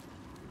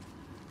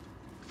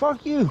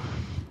 Fuck you.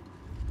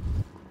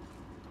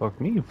 Fuck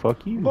me,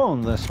 fuck you. I'm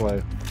going this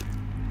way.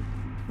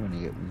 I'm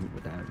gonna get weird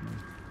with that.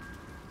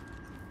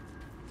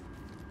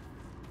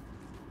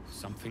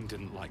 Something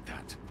didn't like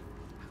that.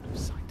 Out of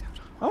sight, out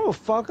of mind. Oh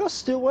fuck, I'll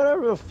steal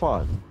whatever the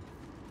fuck.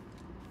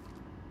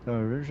 So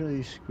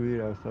originally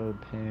screwed, I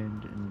felt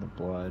pinned in the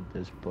blood.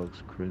 This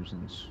book's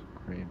crimson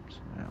screams.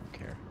 I don't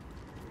care.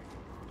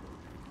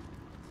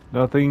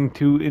 Nothing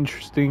too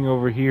interesting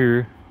over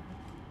here.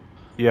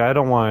 Yeah, I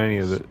don't want any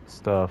of that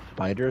stuff.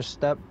 Spider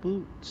step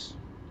boots.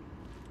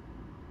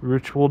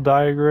 Ritual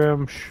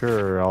diagram?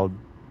 Sure,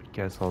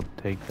 guess I'll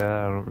take that.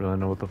 I don't really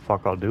know what the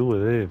fuck I'll do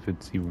with it, if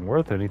it's even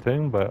worth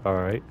anything, but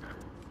alright.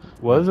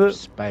 What is it?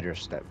 Spider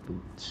step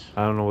boots.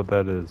 I don't know what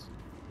that is.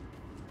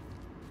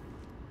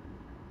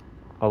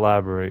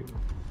 Elaborate.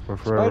 Or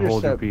forever Spider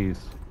hold your step. peace.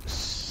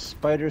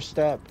 Spider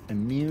step,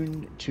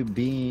 immune to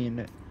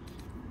being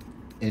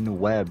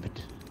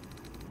enwebbed,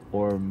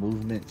 or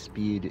movement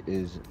speed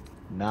is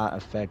not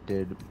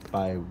affected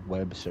by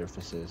web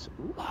surfaces.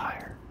 Ooh.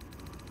 Liar.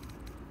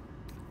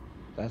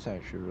 That's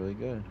actually really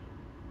good.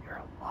 You're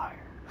a liar.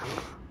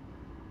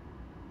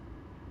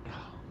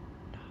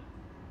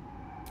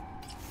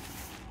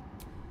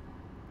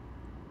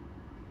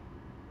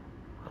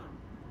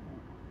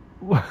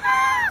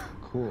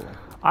 Cool.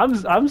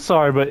 I'm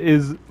sorry, but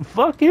is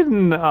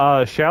fucking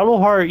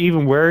Shadowheart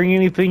even wearing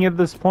anything at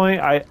this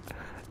point?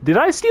 Did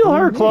I steal What do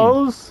you her mean?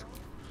 clothes?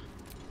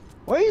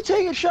 Why are you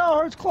taking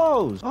Shadowheart's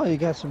clothes? Oh, you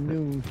got some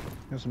new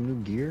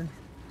gear.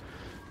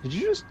 Did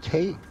you just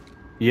take?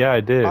 Yeah, I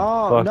did.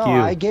 Oh Fuck no,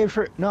 you. I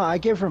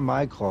gave her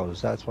my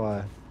clothes. That's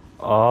why.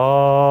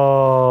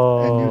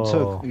 Oh.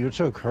 And you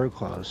took her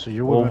clothes, so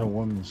you're wearing Well- a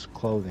woman's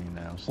clothing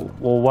now. So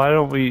Well, why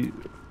don't we?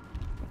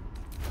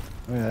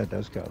 I mean, that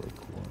does kind of look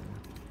cool.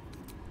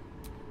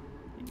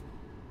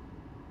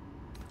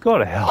 Go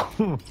to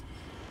hell.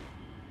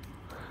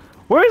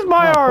 Where's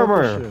my No, put the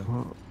armor? shit.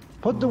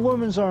 Put the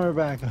woman's armor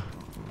back.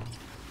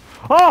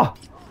 Oh!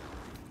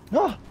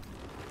 Oh!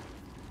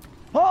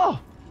 Oh!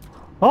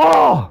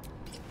 Oh!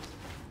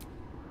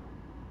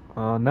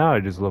 Now I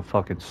just look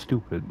fucking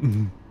stupid.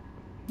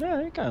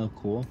 Yeah, you're kind of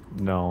cool.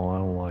 No, I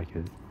don't like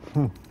it.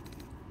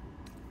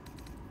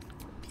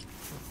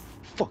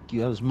 Fuck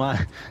you, that was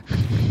mine.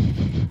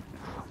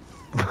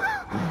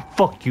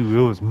 Fuck you,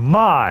 it was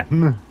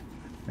mine.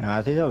 Nah,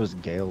 I think that was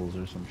Gale's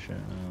or some shit.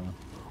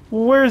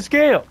 Where's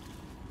Gale?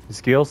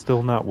 Is Gale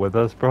still not with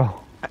us,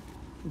 bro?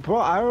 Bro,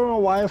 I don't know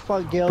why the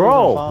fuck Gale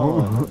Bro. isn't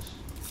following us.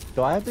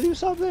 Do I have to do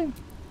something?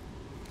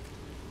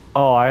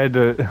 Oh, I had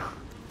to...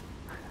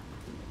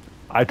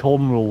 I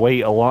told him to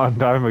wait a long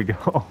time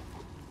ago.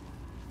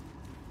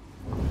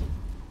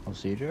 I'll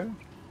see you,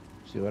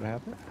 see what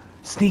happened?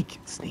 Sneak,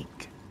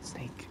 sneak,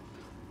 sneak.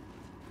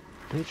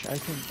 Bitch, I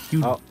can...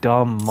 You Oh.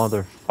 dumb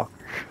motherfucker.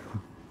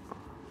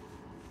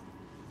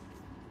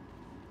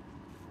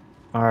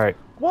 Alright,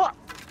 What?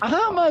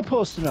 How am I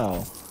supposed to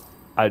know?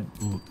 I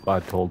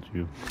told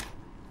you.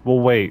 We'll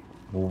wait.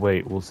 We'll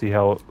wait. We'll see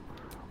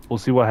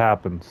what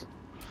happens.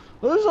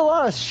 Well, there's a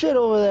lot of shit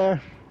over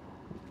there.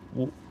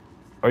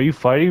 Are you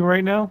fighting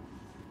right now?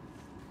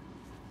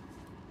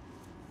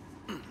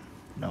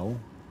 No.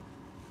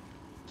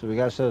 So we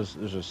got there's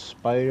a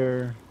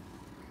spider,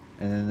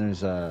 and then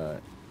there's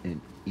an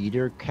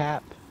eater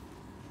cap.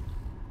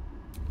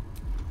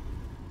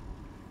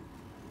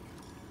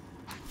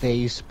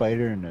 Phase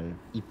spider and an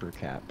eeper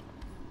cap.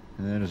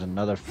 And then there's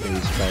another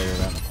phase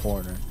spider around the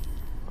corner.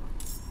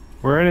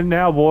 We're in it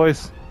now,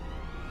 boys.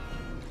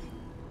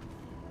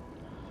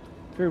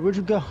 Here, where'd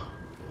you go?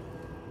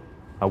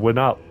 I went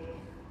up.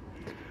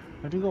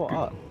 How'd you go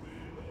up?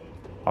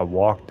 I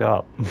walked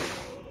up.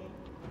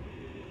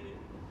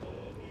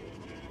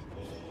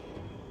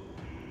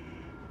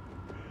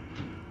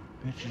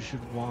 Bitch, you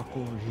should walk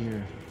over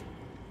here.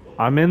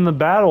 I'm in the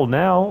battle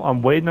now.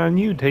 I'm waiting on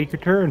you. Take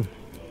your turn.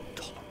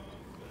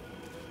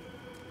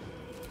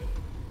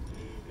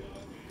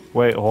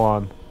 Wait, hold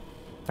on.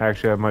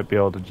 Actually, I might be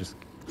able to just...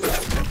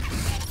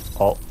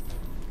 Oh.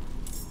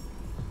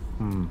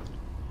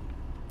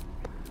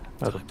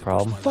 That's a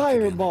problem.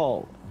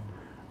 Fireball!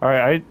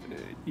 Alright,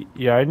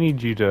 yeah, I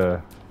need you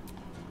to...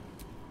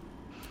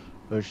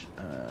 Which,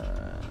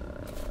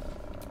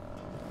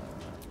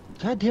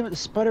 God damn it, the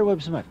spider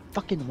web's in my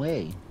fucking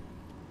way.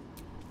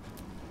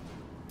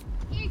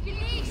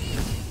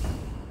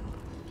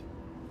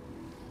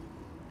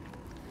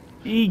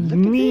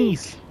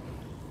 Ignis!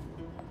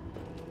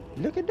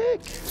 Look at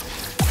Dick!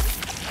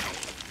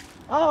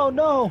 Oh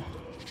no!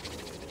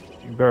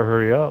 You better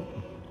hurry up.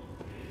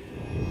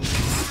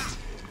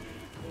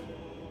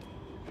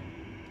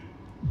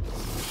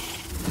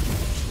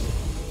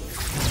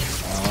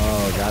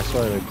 Oh, that's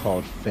why they're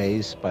called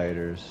phase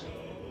spiders.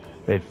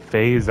 They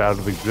phase out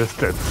of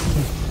existence.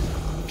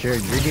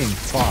 Jared, you're getting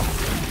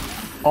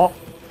fucked. Oh.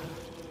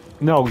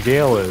 No,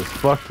 Gale is.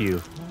 Fuck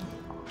you.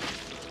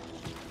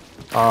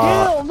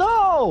 Gale,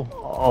 no!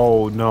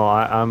 Oh no,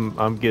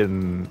 I'm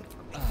getting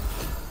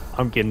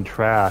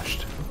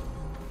trashed.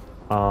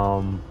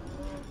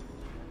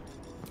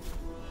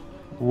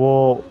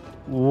 Well,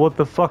 what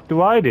the fuck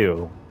do I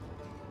do?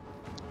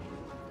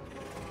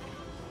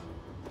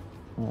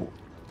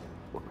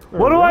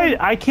 What do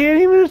I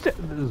can't even understand.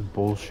 This is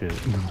bullshit.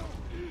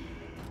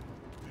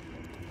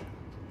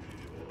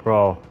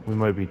 Bro, we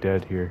might be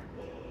dead here.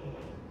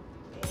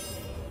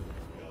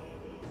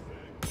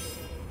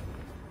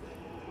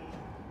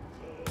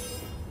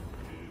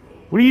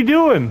 What are you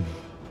doing?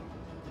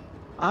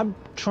 I'm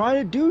trying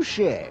to do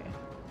shit.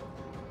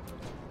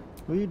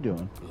 What are you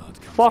doing?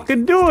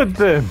 Fucking do it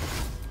then.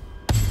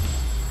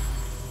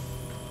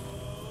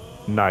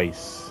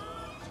 Nice.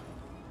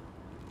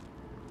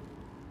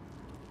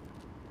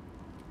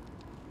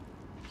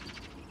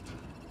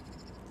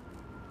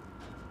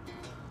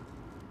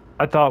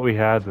 I thought we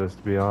had this,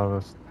 to be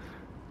honest.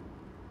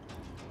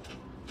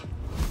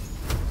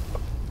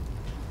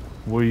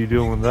 What are you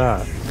doing with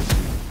that?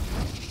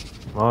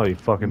 Oh, you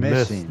fucking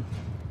Missing.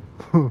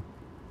 missed.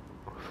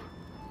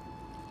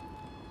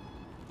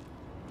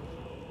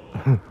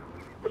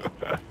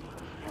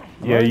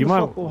 Yeah, you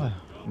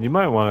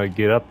might want to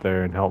get up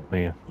there and help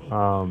me.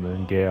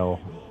 And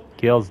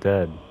Gale's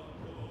dead.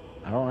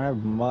 I don't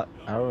have much.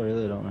 I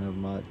really don't have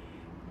much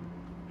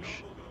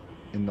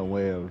in the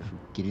way of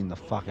getting the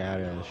fuck out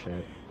of this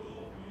shit.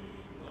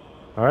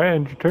 All right,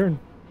 end your turn.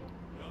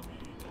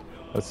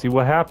 Let's see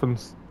what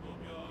happens.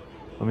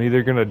 I'm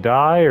either gonna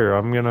die or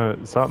I'm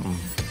gonna something.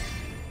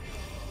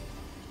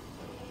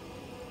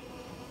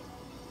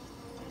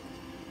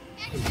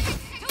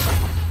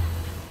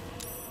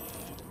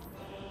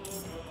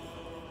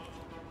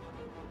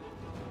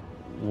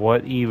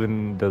 What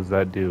even does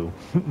that do?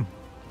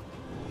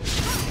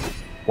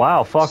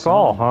 Wow, fuck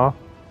all, huh?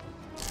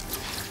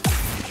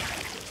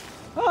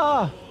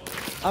 Ah!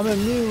 I'm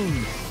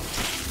immune!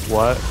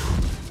 What?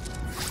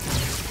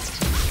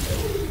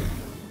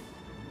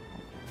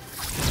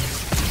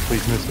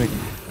 Please miss me.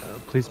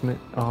 Please miss.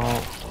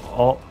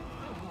 Oh.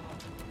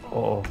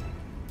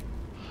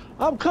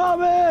 I'm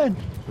coming!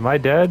 Am I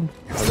dead?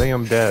 I think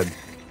I'm dead.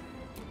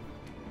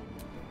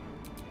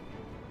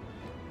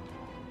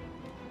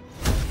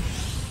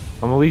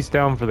 I'm at least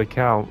down for the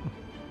count.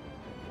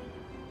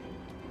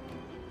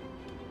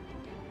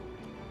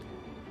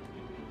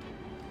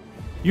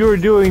 You are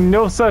doing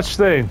no such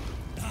thing.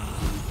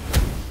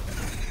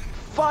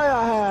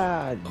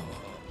 Firehead!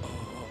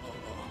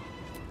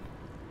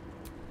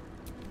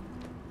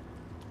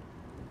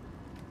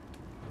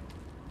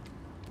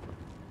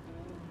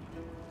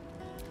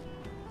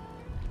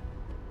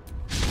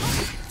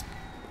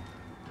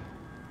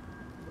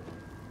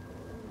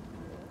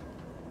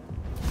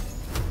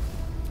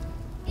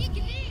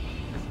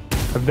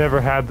 I've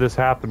never had this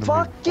happen to me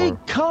Fucking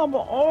before. come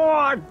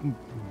on!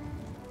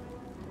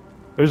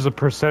 There's a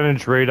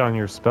percentage rate on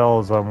your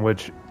spells on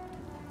which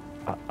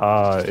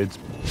it's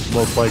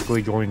most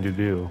likely going to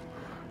do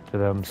to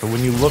them. So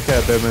when you look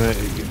at them and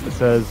it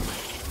says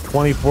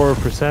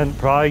 24%,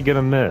 probably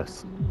gonna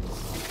miss.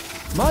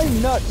 My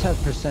nuts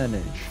have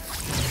percentage.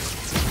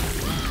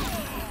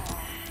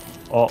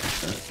 Oh.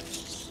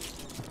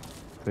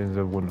 Things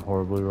that went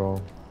horribly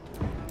wrong.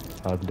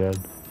 I'm dead.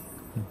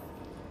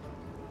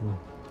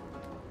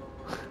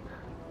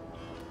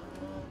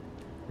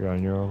 You're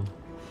on your own.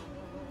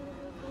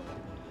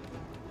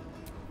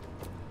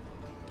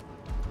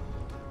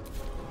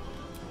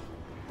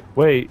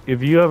 Wait,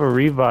 if you have a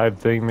revive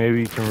thing, maybe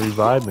you can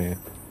revive me.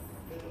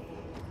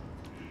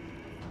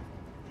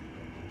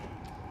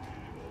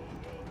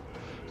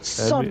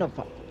 Son of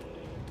a...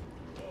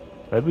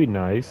 That'd be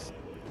nice.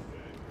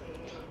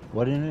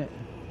 Wouldn't it?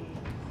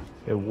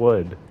 It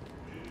would.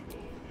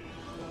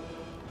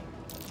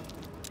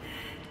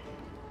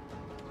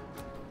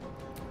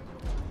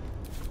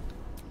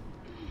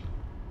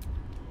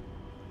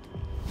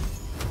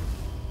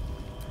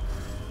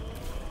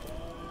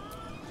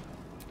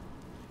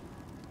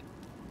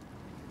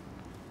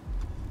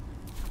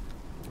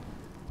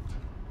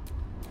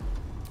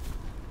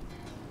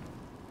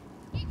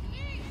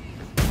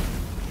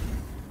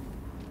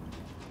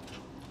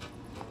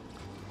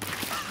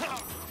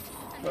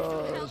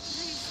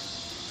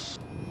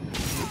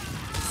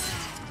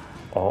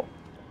 Oh.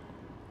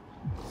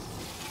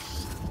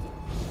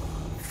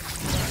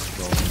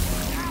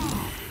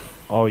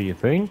 Oh, you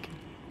think?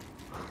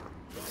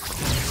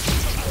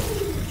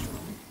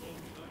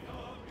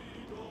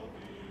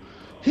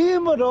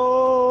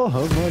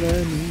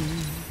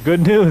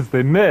 Good news,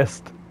 they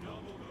missed.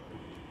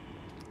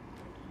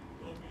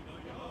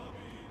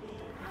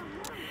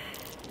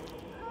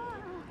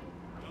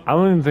 I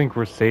don't even think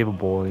we're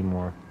savable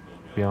anymore,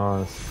 to be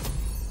honest.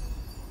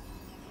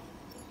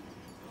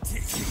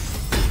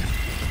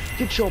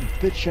 Get your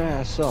bitch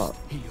ass up.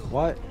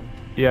 What?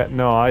 Yeah,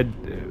 no,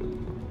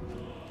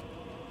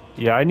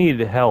 yeah, I need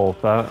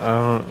health. I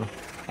don't.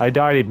 I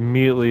died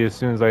immediately as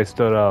soon as I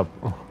stood up.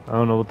 I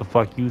don't know what the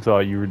fuck you thought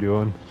you were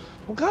doing.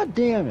 Well, god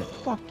damn it.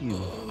 Fuck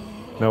you.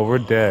 No, we're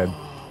dead.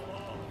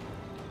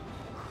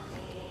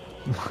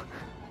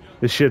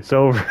 This shit's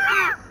over.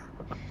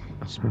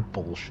 It's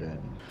bullshit.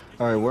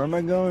 Alright, where am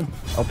I going?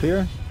 Up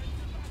here?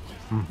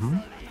 Mm-hmm.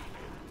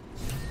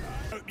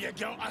 Hope you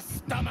got a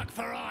stomach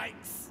for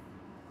ice.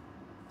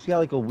 She's got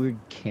like a weird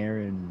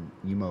Karen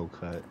emo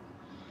cut.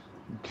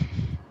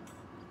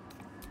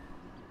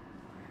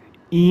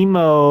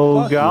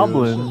 Emo Fuck you,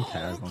 goblin. just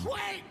tag 'em.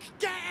 Quick,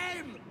 get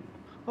him!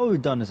 All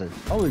we've done is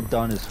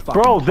fucking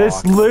Bro,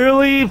 this talk.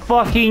 literally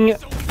fucking.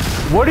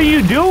 What are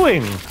you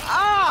doing?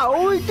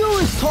 All we do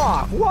is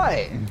talk.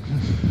 What?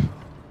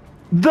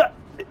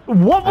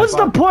 What was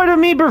the point of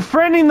me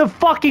befriending the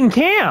fucking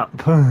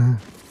camp?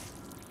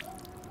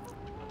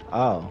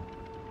 Oh.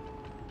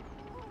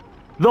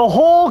 The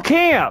whole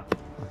camp.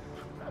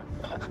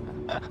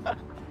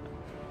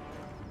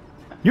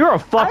 You're a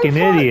fucking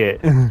idiot.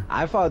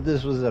 I thought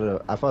this was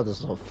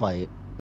a fight.